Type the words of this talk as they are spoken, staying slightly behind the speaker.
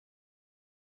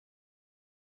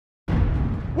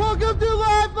Welcome to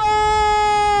Live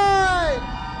Live!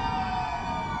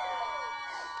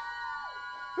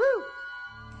 Woo!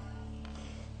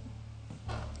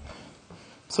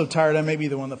 So tired I may be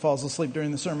the one that falls asleep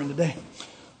during the sermon today.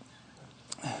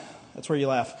 That's where you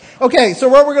laugh. Okay, so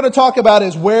what we're going to talk about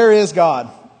is where is God?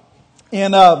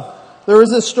 And there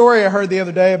was this story I heard the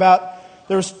other day about,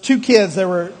 there was two kids. They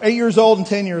were 8 years old and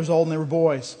 10 years old, and they were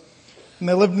boys. And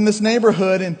they lived in this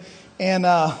neighborhood, and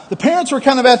the parents were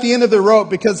kind of at the end of their rope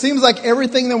because it seems like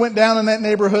everything that went down in that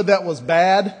neighborhood that was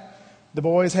bad, the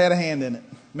boys had a hand in it.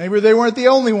 Maybe they weren't the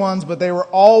only ones, but they were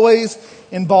always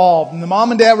involved. And the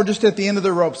mom and dad were just at the end of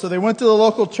their rope. So they went to the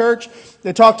local church.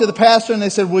 They talked to the pastor and they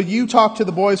said, will you talk to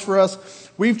the boys for us?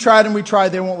 We've tried and we tried.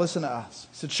 They won't listen to us.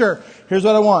 He said, sure. Here's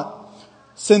what I want.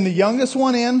 Send the youngest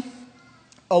one in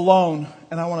alone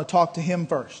and I want to talk to him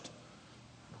first.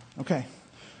 Okay.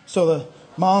 So the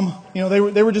mom, they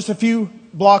were just a few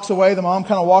blocks away. The mom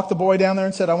kind of walked the boy down there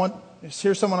and said,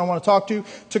 here's someone I want to talk to.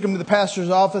 Took him to the pastor's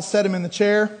office, set him in the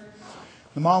chair.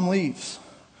 The mom leaves.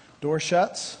 Door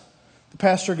shuts. The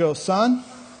pastor goes, son,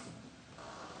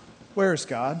 where's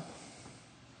God?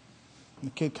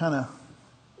 And the kid is kind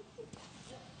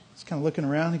of looking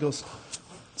around. He goes,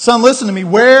 son, listen to me.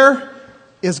 Where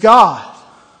is God?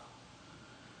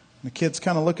 And the kid's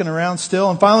kind of looking around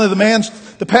still. And finally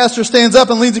the pastor stands up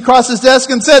and leans across his desk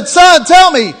and said, son,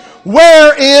 tell me,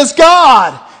 where is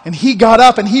God? And he got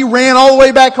up and he ran all the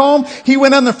way back home. He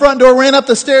went in the front door, ran up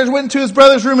the stairs, went into his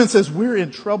brother's room and says, we're in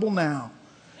trouble now.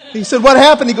 He said, what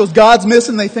happened? He goes, God's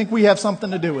missing. They think we have something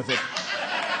to do with it.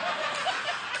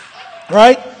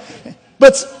 Right?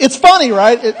 But it's funny,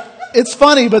 right? It's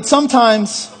funny, but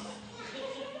sometimes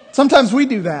we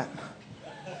do that.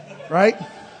 Right?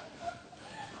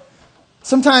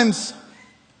 Sometimes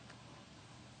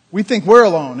we think we're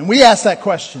alone and we ask that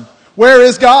question. Where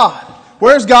is God?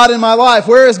 Where's God in my life?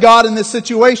 Where is God in this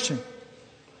situation?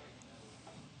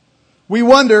 We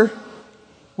wonder,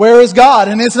 where is God?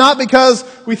 And it's not because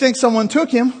we think someone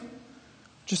took him,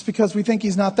 just because we think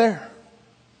he's not there.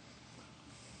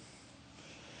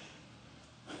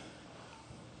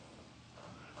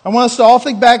 I want us to all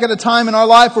think back at a time in our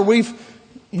life where we've,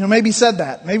 maybe said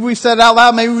that. Maybe we said it out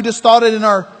loud. Maybe we just thought it in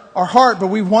our heart, but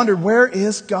we've wondered, where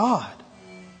is God?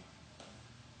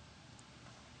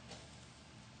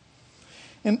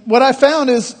 And what I found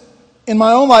is, in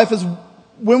my own life, is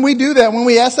when we do that, when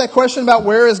we ask that question about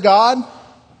where is God,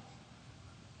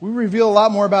 we reveal a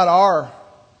lot more about our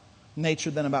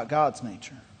nature than about God's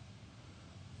nature.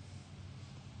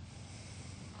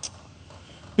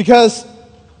 Because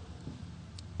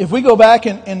if we go back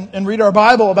and read our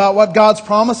Bible about what God's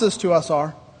promises to us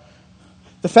are,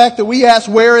 the fact that we ask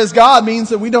where is God means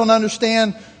that we don't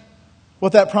understand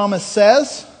what that promise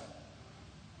says,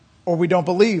 or we don't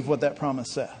believe what that promise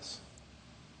says.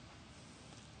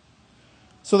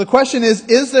 So the question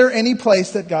is there any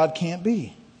place that God can't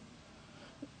be?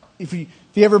 If you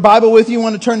have your Bible with you,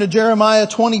 want to turn to Jeremiah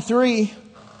 23,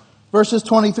 verses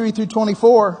 23 through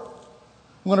 24. I'm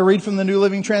going to read from the New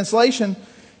Living Translation.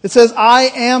 It says,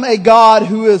 Am I a God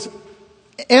who is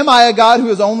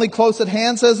only close at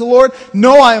hand, says the Lord?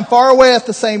 No, I am far away at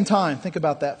the same time. Think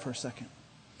about that for a second.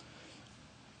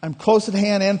 I'm close at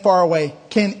hand and far away.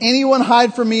 Can anyone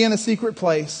hide from me in a secret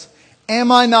place?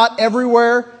 Am I not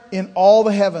everywhere in all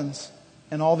the heavens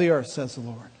and all the earth, says the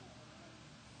Lord.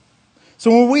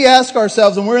 So when we ask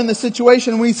ourselves, and we're in this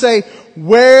situation, we say,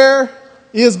 where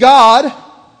is God?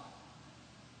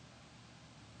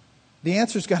 The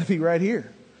answer's got to be right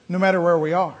here, no matter where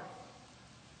we are.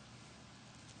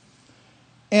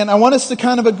 And I want us to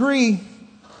kind of agree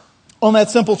on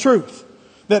that simple truth.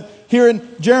 That here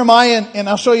in Jeremiah, and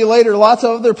I'll show you later, lots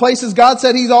of other places, God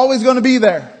said He's always going to be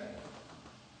there.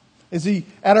 Is He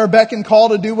at our beck and call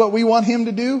to do what we want Him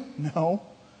to do?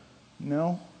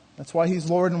 No. That's why He's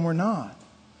Lord and we're not.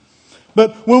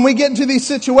 But when we get into these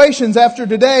situations after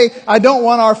today, I don't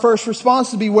want our first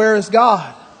response to be, where is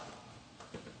God?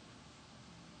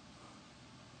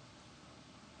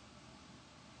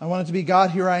 I want it to be,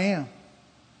 God, here I am.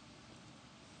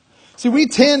 See, we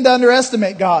tend to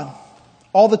underestimate God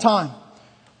all the time.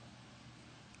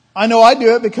 I know I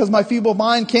do it because my feeble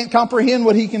mind can't comprehend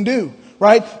what He can do,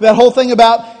 right? That whole thing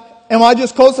about, am I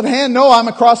just close at hand? No, I'm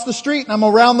across the street and I'm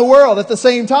around the world at the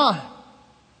same time.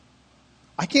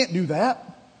 I can't do that.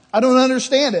 I don't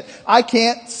understand it. I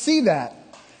can't see that.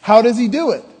 How does He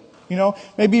do it?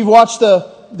 Maybe you've watched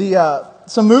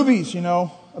some movies,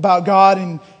 about God,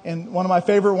 and one of my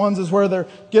favorite ones is where they're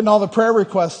getting all the prayer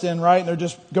requests in, right? And they're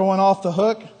just going off the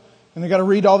hook, and they got to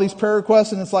read all these prayer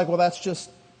requests, and it's like, well, that's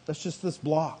just this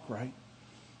block, right?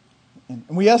 And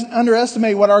we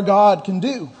underestimate what our God can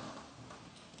do.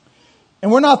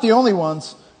 And we're not the only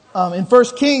ones. In 1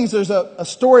 Kings, there's a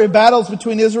story of battles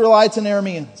between Israelites and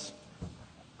Arameans.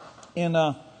 And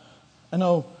I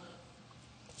know,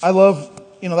 I love,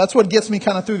 that's what gets me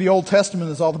kind of through the Old Testament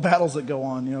is all the battles that go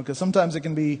on, because sometimes it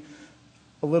can be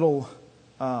a little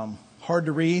hard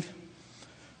to read.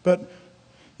 But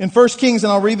in 1 Kings,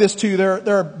 and I'll read this to you,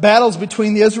 there are battles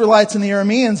between the Israelites and the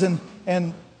Arameans,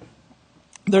 and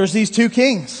there's these two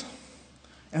kings.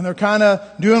 And they're kind of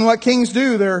doing what kings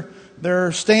do.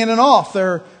 They're standing off.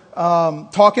 They're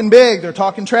talking big. They're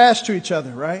talking trash to each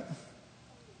other, right?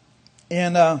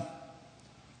 And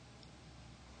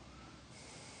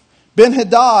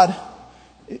Ben-Hadad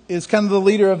is kind of the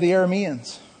leader of the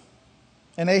Arameans.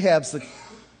 And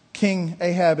King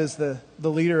Ahab is the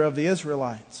leader of the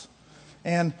Israelites.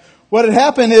 And what had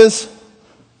happened is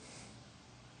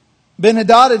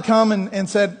Ben-Hadad had come and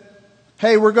said,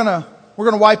 hey, we're gonna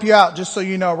wipe you out, just so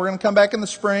you know. We're going to come back in the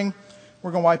spring. We're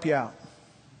going to wipe you out.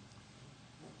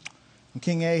 And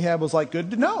King Ahab was like, good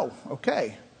to know.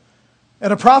 Okay.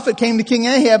 And a prophet came to King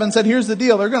Ahab and said, here's the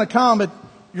deal. They're going to come, but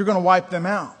you're going to wipe them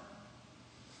out.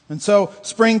 And so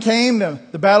spring came.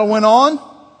 The battle went on.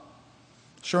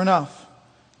 Sure enough,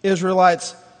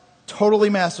 Israelites totally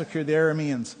massacred the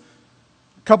Arameans.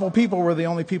 A couple people were the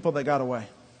only people that got away,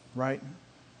 right?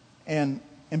 And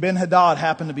Ben-Hadad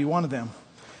happened to be one of them.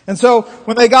 And so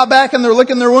when they got back and they're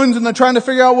licking their wounds and they're trying to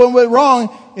figure out what went wrong,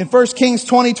 in 1 Kings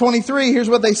 20:23, here's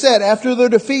what they said. After their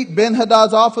defeat,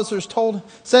 Ben-Hadad's officers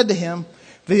said to him,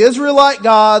 the Israelite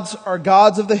gods are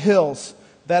gods of the hills.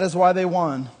 That is why they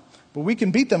won. But we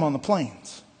can beat them on the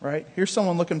plains, right? Here's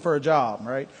someone looking for a job,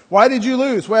 right? Why did you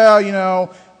lose?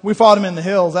 Well, we fought them in the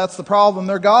hills. That's the problem.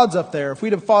 They're gods up there. If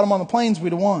we'd have fought them on the plains,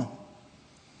 we'd have won.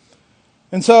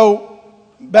 And so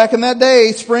back in that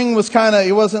day, spring was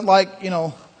it wasn't like,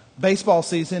 baseball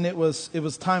season. It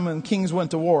was time when kings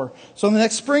went to war. So the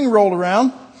next spring rolled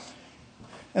around.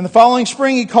 And the following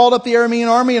spring, he called up the Aramean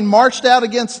army and marched out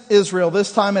against Israel,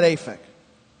 this time at Aphek.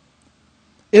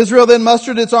 Israel then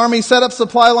mustered its army, set up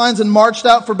supply lines, and marched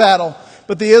out for battle.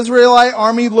 But the Israelite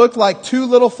army looked like two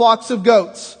little flocks of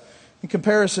goats in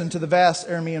comparison to the vast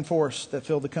Aramean force that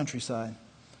filled the countryside.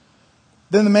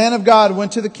 Then the man of God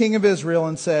went to the king of Israel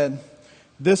and said,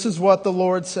 this is what the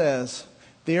Lord says.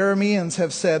 The Arameans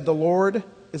have said, the Lord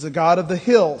is a God of the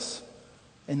hills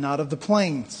and not of the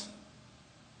plains.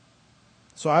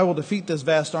 So I will defeat this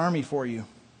vast army for you.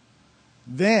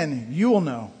 Then you will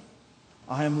know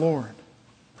I am Lord.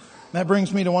 And that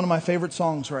brings me to one of my favorite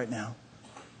songs right now.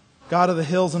 God of the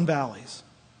hills and valleys.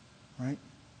 Right?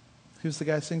 Who's the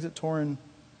guy who sings it? Torrin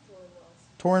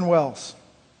Wells.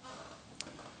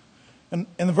 And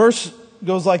the verse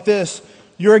goes like this.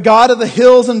 You're a God of the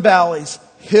hills and valleys.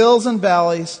 Hills and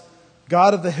valleys,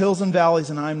 God of the hills and valleys,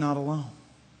 and I'm not alone.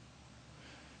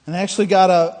 And I actually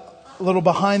got a little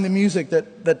behind the music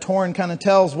that Torrin kind of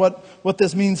tells what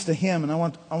this means to him. And I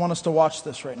want us to watch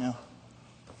this right now.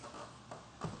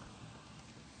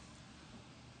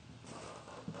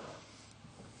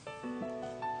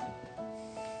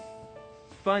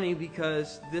 Funny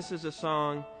because this is a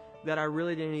song that I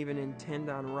really didn't even intend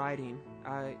on writing.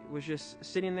 I was just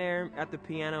sitting there at the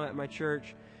piano at my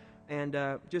church and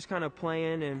just kind of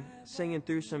playing and singing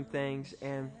through some things.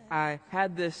 And I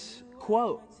had this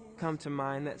quote come to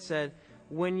mind that said,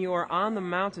 when you're on the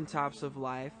mountaintops of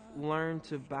life, learn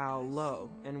to bow low.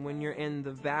 And when you're in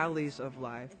the valleys of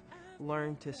life,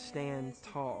 learn to stand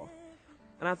tall.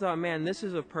 And I thought, man, this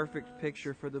is a perfect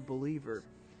picture for the believer.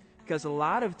 Because a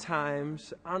lot of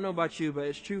times, I don't know about you, but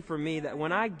it's true for me that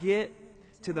when I get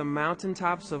to the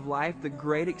mountaintops of life, the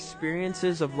great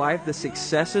experiences of life, the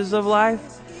successes of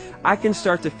life, I can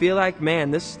start to feel like, man,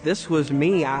 this was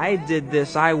me. I did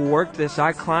this. I worked this.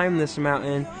 I climbed this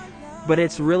mountain. But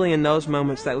it's really in those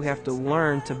moments that we have to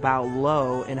learn to bow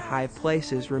low in high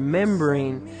places,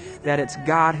 remembering that it's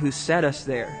God who set us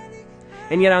there.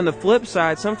 And yet on the flip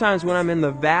side, sometimes when I'm in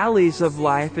the valleys of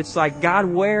life, it's like, God,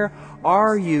 where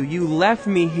are you? You left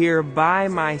me here by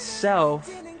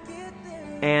myself.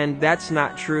 And that's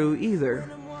not true either,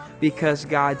 because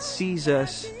God sees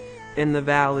us in the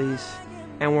valleys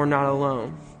and we're not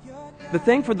alone. The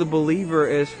thing for the believer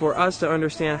is for us to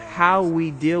understand how we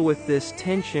deal with this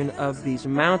tension of these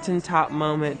mountaintop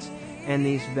moments and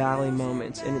these valley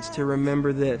moments. And it's to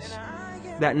remember this,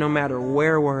 that no matter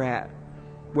where we're at,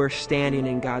 we're standing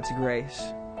in God's grace.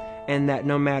 And that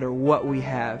no matter what we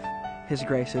have, His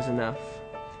grace is enough.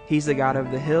 He's the God of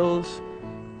the hills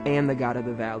and the God of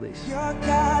the valleys. You're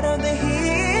God of the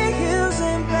hills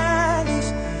and valleys,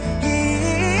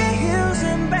 hills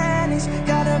and valleys,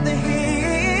 God of the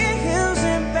hills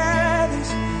and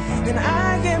valleys, and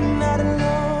I am not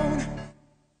alone.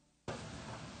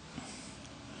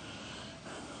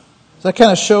 that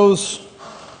kind of shows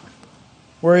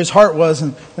where his heart was.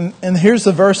 And here's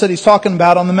the verse that he's talking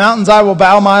about. On the mountains I will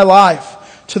bow my life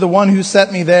to the one who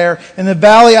set me there. In the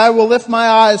valley I will lift my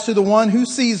eyes to the one who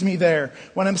sees me there.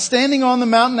 When I'm standing on the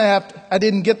mountain, I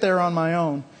didn't get there on my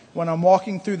own. When I'm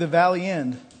walking through the valley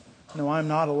end, no, I'm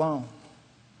not alone.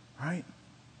 Right?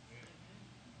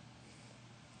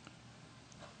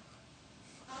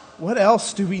 What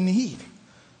else do we need?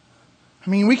 I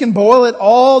mean, we can boil it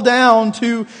all down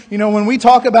to, when we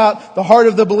talk about the heart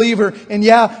of the believer, and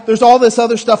yeah, there's all this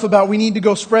other stuff about we need to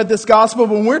go spread this gospel,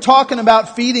 but when we're talking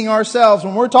about feeding ourselves,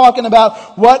 when we're talking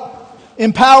about what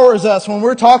empowers us, when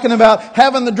we're talking about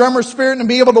having the drummer spirit and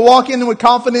be able to walk in with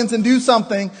confidence and do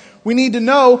something, we need to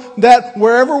know that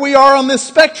wherever we are on this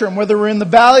spectrum, whether we're in the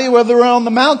valley, whether we're on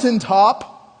the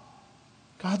mountaintop,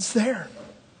 God's there.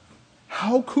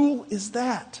 How cool is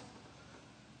that?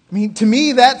 I mean, to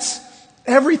me, that's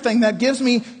everything. That gives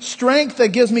me strength, that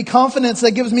gives me confidence,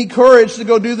 that gives me courage to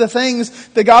go do the things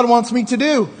that God wants me to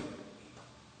do.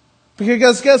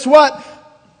 Because guess what?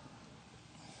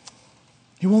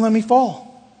 He won't let me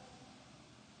fall.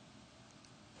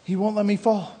 He won't let me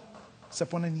fall.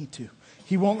 Except when I need to.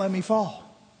 He won't let me fall.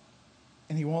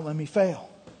 And He won't let me fail.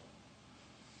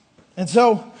 And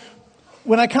so,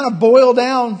 when I kind of boil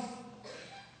down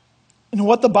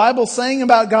what the Bible's saying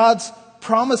about God's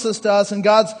promises to us and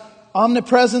God's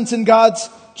omnipresence and God's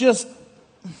just,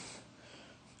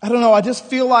 I don't know, I just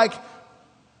feel like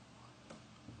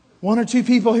one or two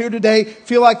people here today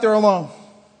feel like they're alone.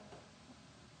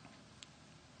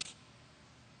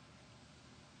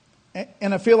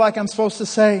 And I feel like I'm supposed to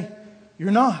say,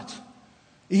 you're not.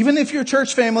 Even if your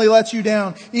church family lets you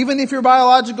down, even if your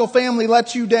biological family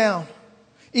lets you down,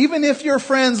 even if your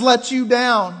friends let you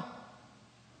down,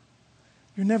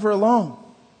 you're never alone.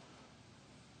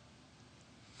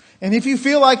 And if you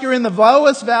feel like you're in the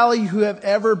lowest valley you have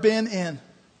ever been in,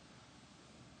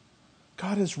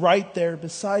 God is right there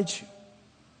beside you.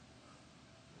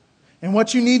 And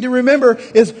what you need to remember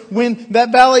is when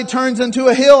that valley turns into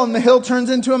a hill and the hill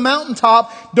turns into a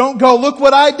mountaintop, don't go, look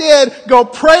what I did. Go,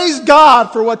 praise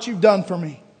God for what you've done for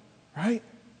me. Right?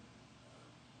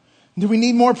 Do we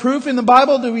need more proof in the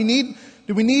Bible? Do we need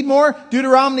more?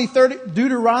 Deuteronomy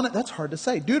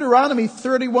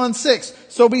 31:6.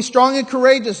 So be strong and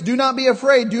courageous. Do not be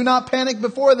afraid. Do not panic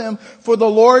before them. For the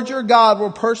Lord your God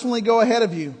will personally go ahead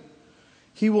of you.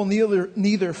 He will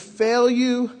neither fail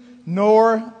you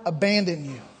nor abandon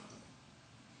you.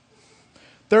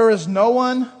 There is no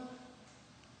one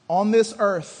on this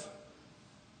earth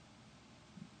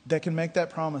that can make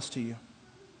that promise to you.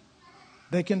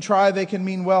 They can try, they can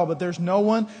mean well, but there's no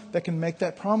one that can make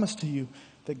that promise to you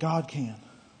that God can.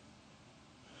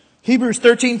 Hebrews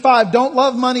 13:5, don't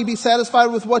love money, be satisfied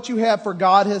with what you have, for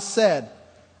God has said,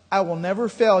 I will never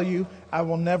fail you, I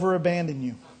will never abandon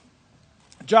you.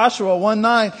 Joshua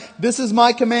 1:9, this is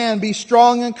my command, be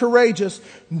strong and courageous.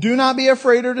 Do not be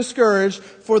afraid or discouraged,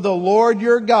 for the Lord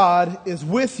your God is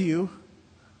with you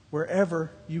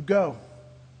wherever you go.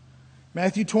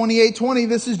 Matthew 28:20,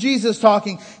 this is Jesus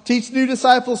talking. Teach new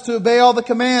disciples to obey all the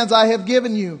commands I have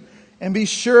given you. And be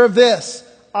sure of this,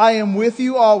 I am with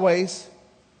you always,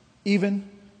 even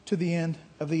to the end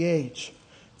of the age.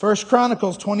 1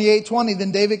 Chronicles 28:20,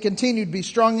 then David continued, be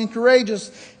strong and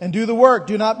courageous and do the work.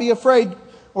 Do not be afraid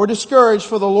or discouraged,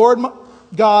 for the Lord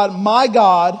God, my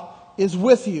God, is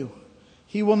with you.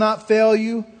 He will not fail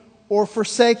you or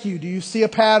forsake you. Do you see a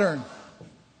pattern?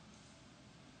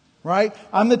 Right?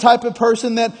 I'm the type of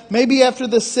person that maybe after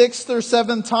the 6th or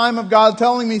 7th time of God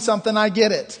telling me something, I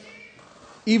get it.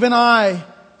 Even I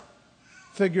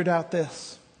figured out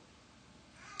this.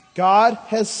 God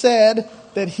has said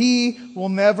that He will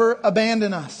never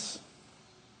abandon us.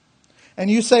 And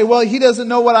you say, well, He doesn't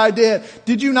know what I did.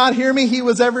 Did you not hear me? He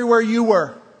was everywhere you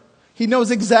were. He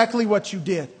knows exactly what you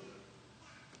did.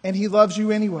 And He loves you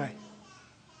anyway.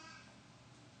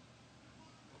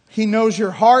 He knows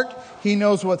your heart. He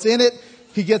knows what's in it.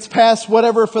 He gets past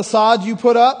whatever facade you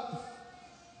put up.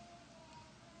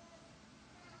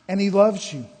 And He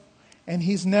loves you. And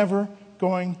He's never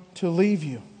going to leave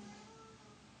you.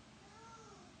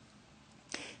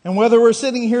 And whether we're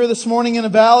sitting here this morning in a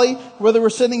valley, whether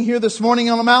we're sitting here this morning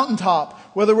on a mountaintop,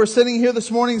 whether we're sitting here this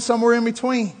morning somewhere in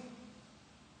between,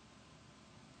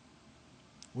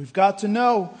 we've got to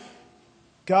know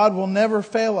God will never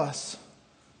fail us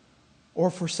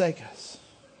or forsake us.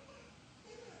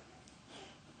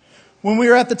 When we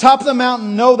are at the top of the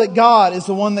mountain, know that God is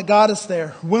the one that got us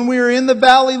there. When we are in the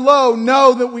valley low,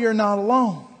 know that we are not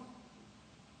alone.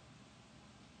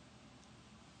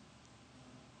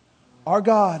 Our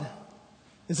God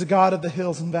is a God of the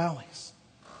hills and valleys.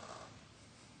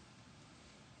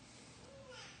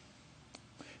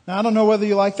 Now, I don't know whether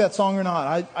you like that song or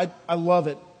not. I love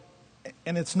it.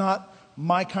 And it's not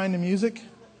my kind of music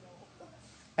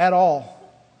at all.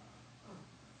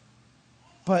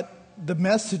 But the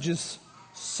message is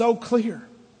so clear.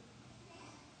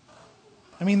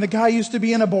 I mean, the guy used to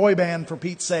be in a boy band, for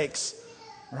Pete's sakes,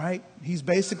 right? He's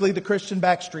basically the Christian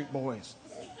Backstreet Boys.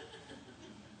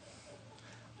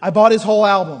 I bought his whole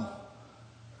album.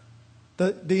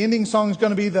 The ending song is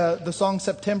going to be the song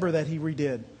September that he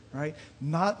redid, right?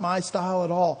 Not my style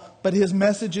at all. But his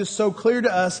message is so clear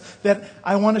to us that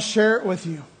I want to share it with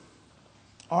you.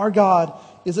 Our God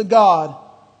is a God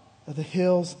of the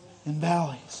hills and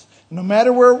valleys. No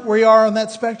matter where we are on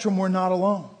that spectrum, we're not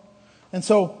alone. And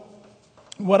so,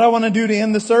 what I want to do to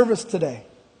end the service today,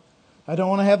 I don't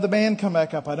want to have the band come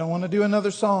back up. I don't want to do another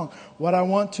song. What I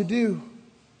want to do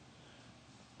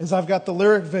is I've got the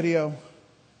lyric video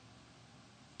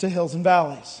to Hills and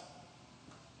Valleys.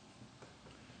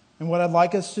 And what I'd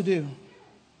like us to do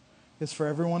is for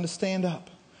everyone to stand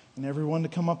up and everyone to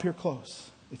come up here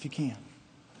close, if you can.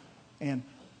 And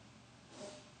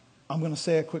I'm going to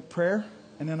say a quick prayer,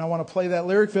 and then I want to play that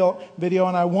lyric video,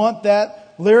 and I want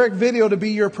that lyric video to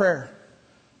be your prayer.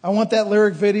 I want that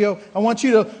lyric video. I want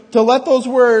you to let those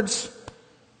words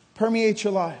permeate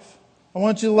your life. I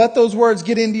want you to let those words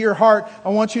get into your heart. I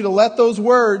want you to let those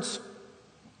words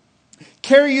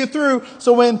carry you through,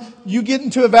 so when you get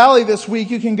into a valley this week,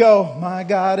 you can go, my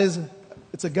God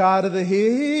it's a God of the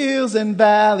hills and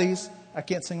valleys. I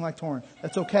can't sing like Torrin.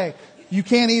 That's okay. You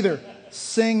can't either.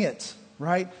 Sing it,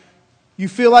 right? You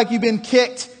feel like you've been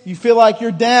kicked. You feel like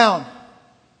you're down.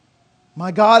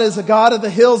 My God is a God of the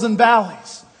hills and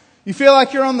valleys. You feel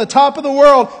like you're on the top of the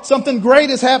world. Something great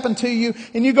has happened to you.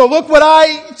 And you go, look what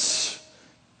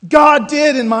God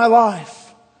did in my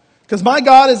life. Because my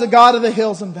God is a God of the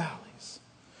hills and valleys.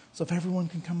 So if everyone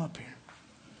can come up here,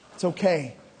 it's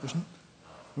okay.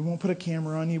 We won't put a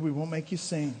camera on you. We won't make you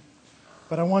sing.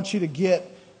 But I want you to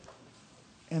get,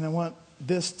 and I want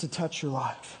this to touch your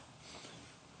life.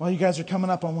 While you guys are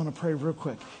coming up, I want to pray real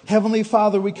quick. Heavenly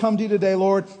Father, we come to you today,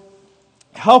 Lord.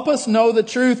 Help us know the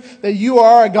truth that you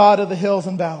are a God of the hills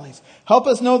and valleys. Help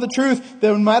us know the truth that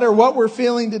no matter what we're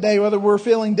feeling today, whether we're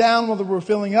feeling down, whether we're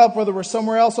feeling up, whether we're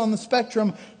somewhere else on the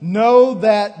spectrum, know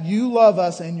that you love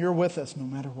us and you're with us no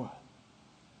matter what.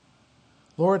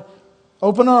 Lord,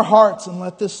 open our hearts and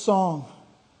let this song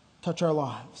touch our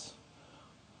lives.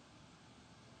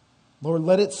 Lord,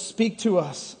 let it speak to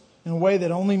us in a way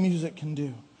that only music can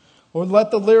do. Lord,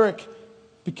 let the lyric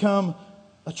become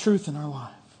a truth in our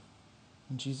life.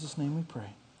 In Jesus' name we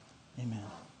pray. Amen.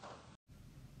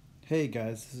 Hey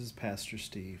guys, this is Pastor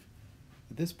Steve.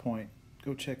 At this point,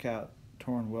 go check out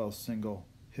Torrin Wells' single,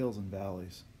 Hills and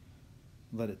Valleys.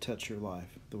 Let it touch your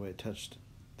life the way it touched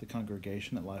the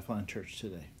congregation at Lifeline Church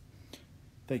today.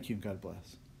 Thank you and God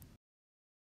bless.